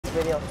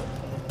video.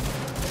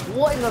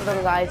 What is up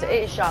guys,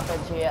 it's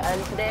Sharpens here,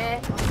 and today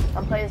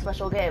I'm playing a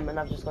special game, and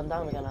I've just gone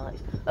down again, Alex.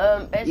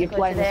 Basically you're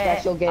playing today, a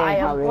special game, I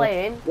am Harry.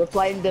 playing... We're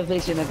playing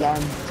Division again.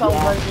 Tom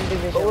yeah. Clancy's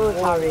Division. Oh,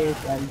 Harry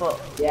again.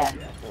 But, yeah.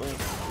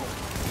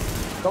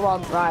 Come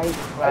on, right.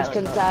 As you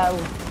can tell,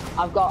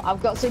 I've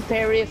got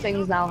superior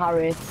things now,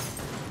 Harry.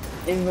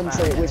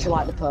 Inventory, which are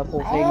like the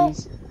purple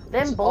things.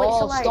 Them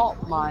bullets are like...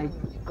 stop, my...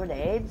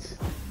 grenades.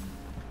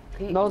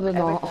 No, they're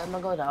not. Every time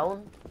I go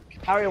down.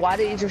 Harry, why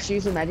don't you just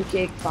use a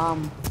medikit,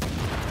 fam?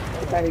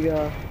 There you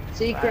go.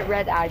 Secret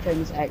red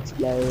items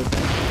explode.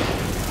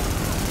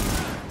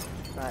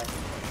 Right.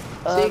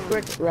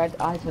 Secret red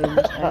items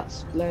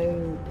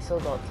explode. It's all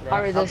got today.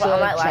 Harry, there's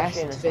a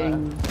chest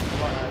thing.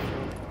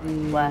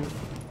 Where?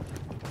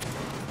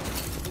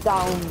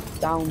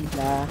 Down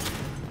there.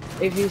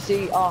 If you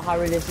see, oh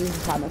Harry, this is the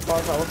Santa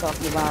Claus I was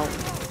talking about.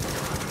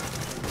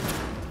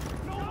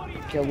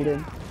 Killed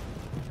him.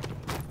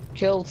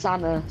 Killed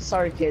Santa.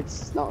 Sorry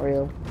kids, it's not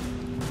real.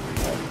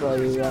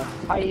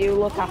 How you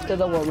look after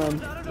the woman?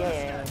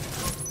 Yeah.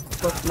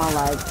 Fuck my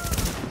leg.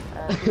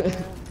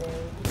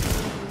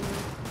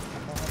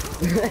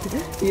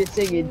 You're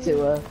singing to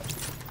her.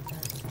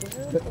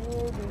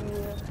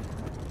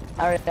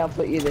 Alright, I'll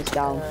put you this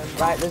down.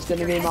 Right, there's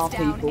gonna be more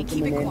people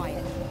coming in.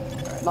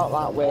 Not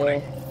that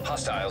way.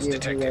 Hostiles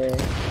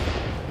detected.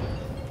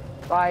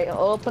 Right,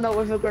 open up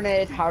with a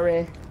grenade,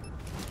 Harry.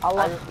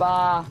 I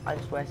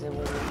just wasted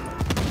one.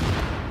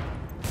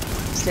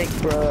 Sick,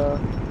 bro.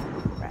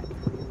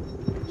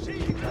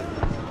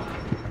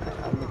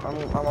 I'm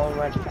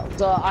already helping.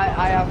 So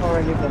I have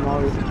already been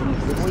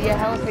finished. Will you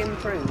help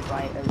improve,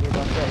 right, as you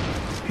go through?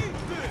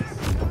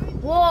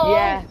 Whoa!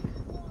 Yeah.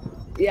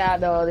 Yeah,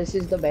 no, this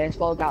is the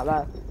baseball guy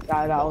that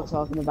I was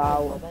talking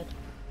about.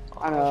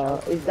 I know,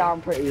 he's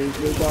down pretty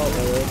easily, don't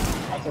worry.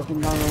 I took him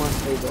down the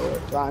last 3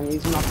 bullets. Right, I'm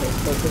using my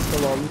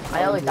pistol on.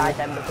 I only died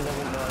then because I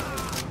didn't know.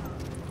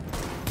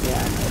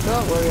 Yeah,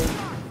 don't worry.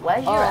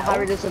 Where's your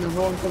Harry, there's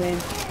another one coming.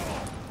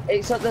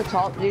 It's at the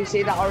top. Do you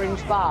see that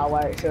orange bar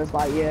where it shows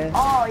like yeah?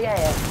 Oh yeah.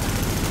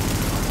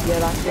 Yeah,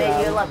 that's near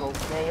your level.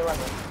 Near your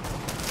level.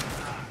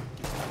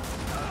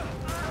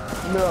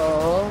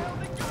 No.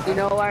 You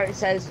know where it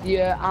says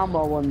your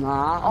ammo on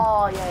that?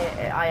 Oh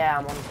yeah, I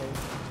am on too.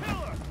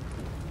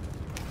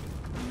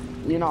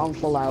 You're not on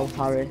full health,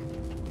 Harry.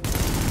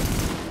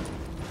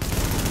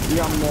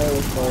 You're on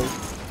nearly full.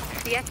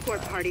 The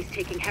escort party's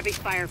taking heavy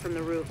fire from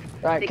the roof.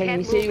 Right, can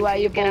you see where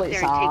your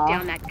bullets are? Take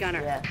down that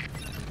gunner. Yeah.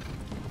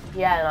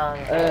 Yeah,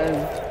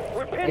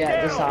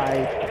 yeah, the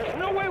side. There's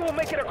no way we'll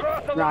make it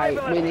across the right,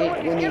 we need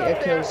to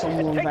kill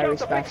someone very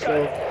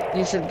special.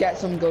 You should get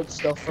some good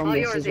stuff from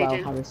this as well,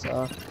 Harry,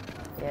 so.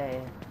 Yeah.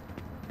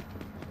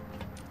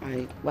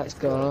 Right, let's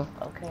go.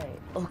 Okay,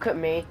 look at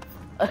me.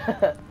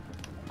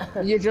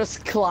 You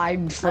just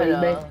climbed through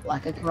me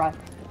like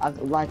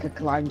a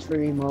climb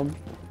through your mum.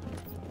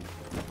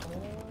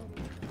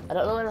 I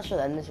don't know when I should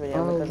end this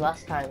video because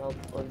last time I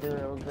was doing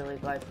a really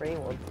like free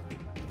one.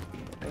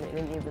 And it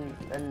didn't even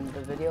end the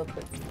video,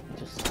 but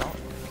just stop.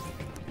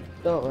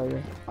 Don't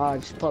worry. Oh,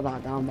 just put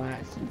that down by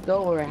accident.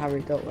 Don't worry,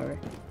 Harry, don't worry.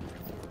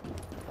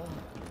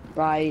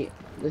 Right,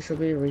 there should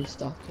be a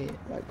restock here.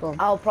 Right, go on.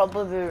 I'll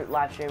probably be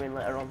live streaming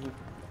later on.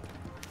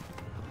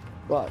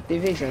 What,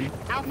 Division?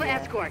 Alpha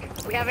Escort,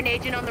 we have an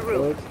agent on the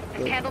roof.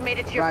 The candle made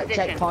it to your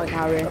position. Right, checkpoint,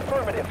 Harry.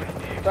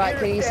 Right,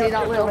 can you see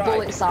that little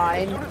bullet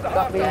sign?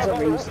 That means a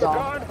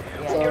restock.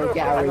 So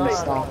get a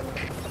restock.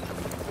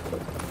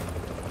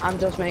 I'm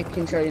just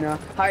making sure you know.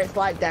 Harry, it's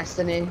like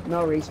Destiny,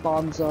 no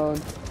respawn zone.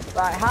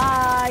 Right,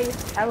 hi,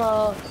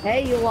 hello,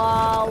 hey you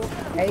all,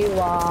 hey you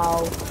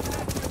all.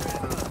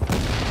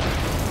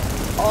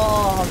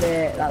 Oh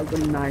mate, that was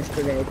a nice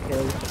grenade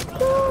kill.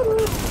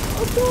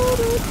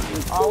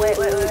 Oh wait.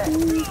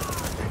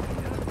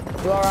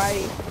 You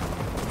alright?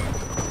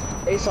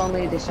 It's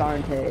only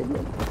disorientated.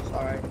 It's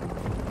alright.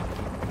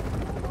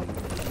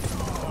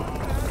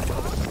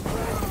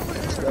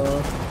 Let's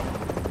go.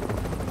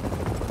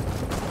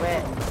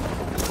 Wait.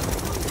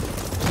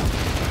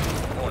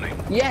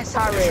 Yes,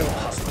 Harry.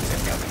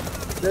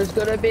 There's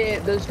gonna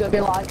be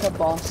like a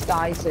boss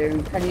guy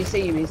soon. Can you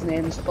see him? His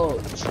name's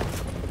Hutch.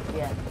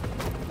 Yeah.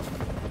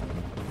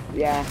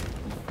 Yeah.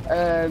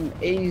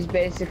 He's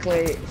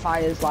basically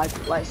fires like,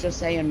 let's just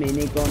say a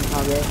minigun,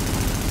 Harry.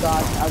 So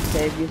I'd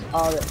save you.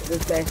 Oh,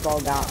 there's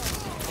baseball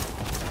gaps.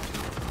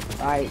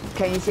 Right.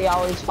 Can you see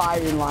how he's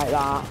firing like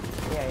that?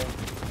 Yeah.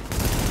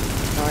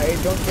 Alright,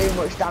 it doesn't do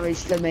much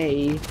damage to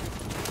me.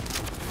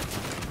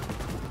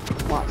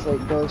 Actually,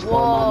 it does.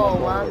 Whoa,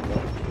 man.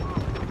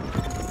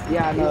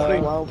 Yeah, I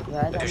know.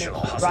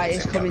 Right,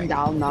 it's coming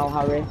down now,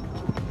 Harry.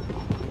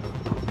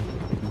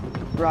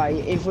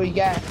 Right, if we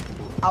get,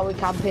 are we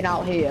camping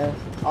out here,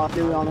 or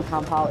do we want to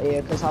camp out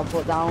here? Because I'll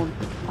put down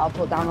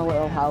a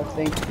little health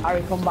thing.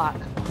 Harry, come back.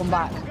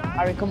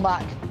 Harry, come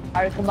back.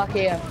 Harry, come back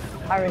here.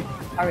 Harry.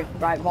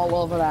 Right, vault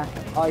over there.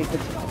 Oh, you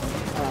could.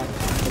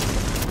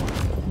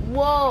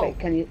 Whoa! Wait,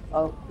 can you?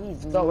 Oh,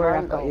 don't worry,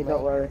 I've got you.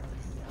 Don't worry.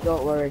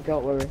 Don't worry.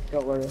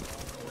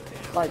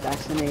 It's like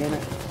Destiny,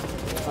 innit?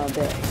 A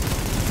bit.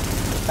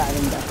 better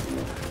than death.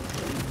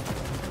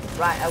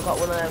 Right, I've got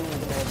one of them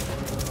grenades.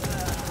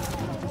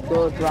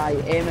 Good, right,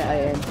 aim it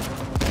at him.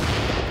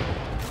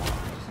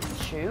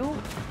 Shoot.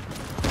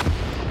 I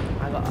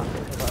think I got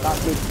That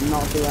did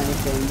not do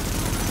anything.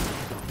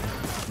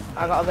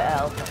 I got a bit of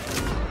health.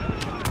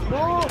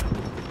 No!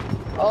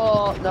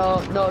 Oh,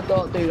 no,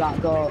 don't do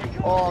that, don't.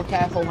 Oh,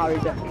 careful, Harry,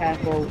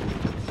 careful.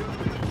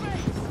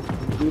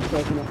 You've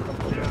taken a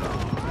couple of them.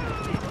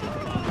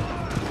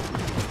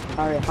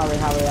 Harry,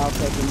 I'll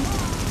take him.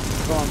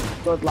 Go on,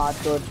 good lad,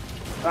 good.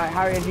 Right,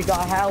 Harry, have you got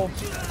a health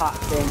pack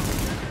thing?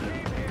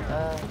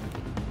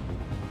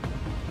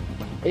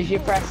 If you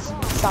press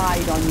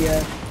side on your...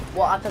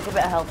 What, I took a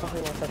bit of health, I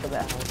think I took a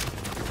bit of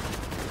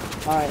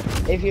health.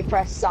 Alright, if you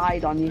press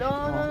side on your...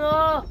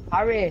 No!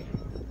 Harry,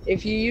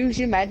 if you use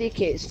your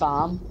medikits,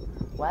 fam.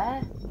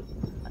 Where?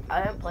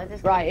 I haven't played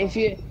this game. Right, if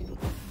you...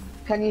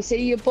 Can you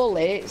see your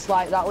bullets?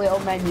 Like that little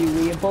menu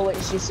where your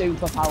bullets, your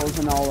superpowers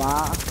and all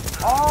that?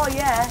 Oh,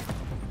 yeah.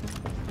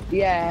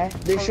 Yeah,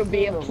 there should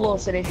be a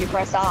plus, and if you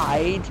press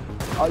side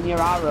on your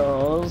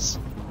arrows...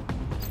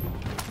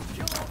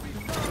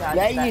 Yeah,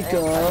 there you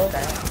go.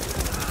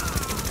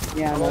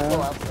 Yeah, I'm no. all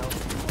full health now.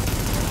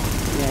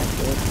 Yeah,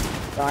 good.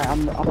 Right,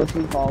 I'm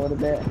pushing forward a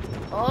bit.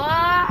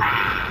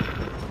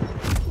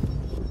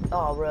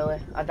 Oh, really?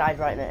 I died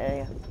right in the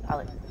area.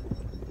 Alex.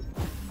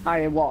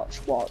 Harry, watch.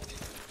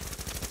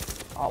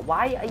 Oh,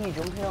 why are you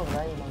jumping over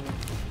there, man?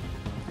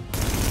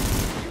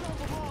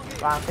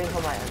 Right, I think I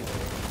might end it.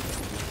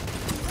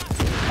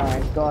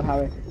 Alright, go on,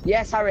 Harry.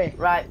 Yes, Harry.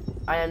 Right,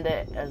 I end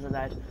it as I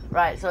died.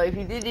 Right, so if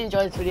you did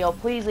enjoy this video,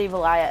 please leave a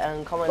like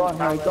and comment Go on,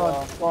 down Harry,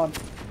 below. go on.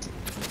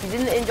 If you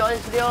didn't enjoy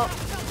this video,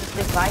 just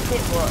dislike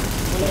it, but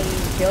please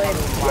Kill him.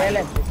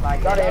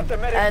 dislike Got it. him.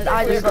 And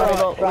I just got it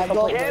up with Right, go.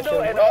 complete Handle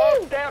and mission.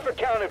 all staff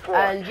accounted for.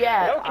 And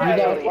yeah, No I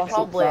casualties. will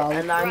probably, Awesome,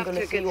 and I'm We're off going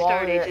to to a see good you all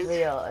start, in the next agents.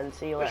 video and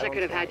see you Wish later. I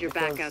could have had your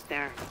back because- out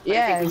there.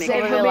 Yeah, we and make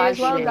same it for me live as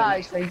well, stream.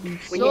 guys. Thank you When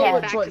so you get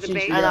much back for to the watching.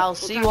 base, And I'll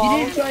see you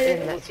all If you did enjoy in it,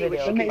 the next see what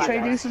video. you make can sure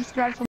you Bye, do guys. subscribe for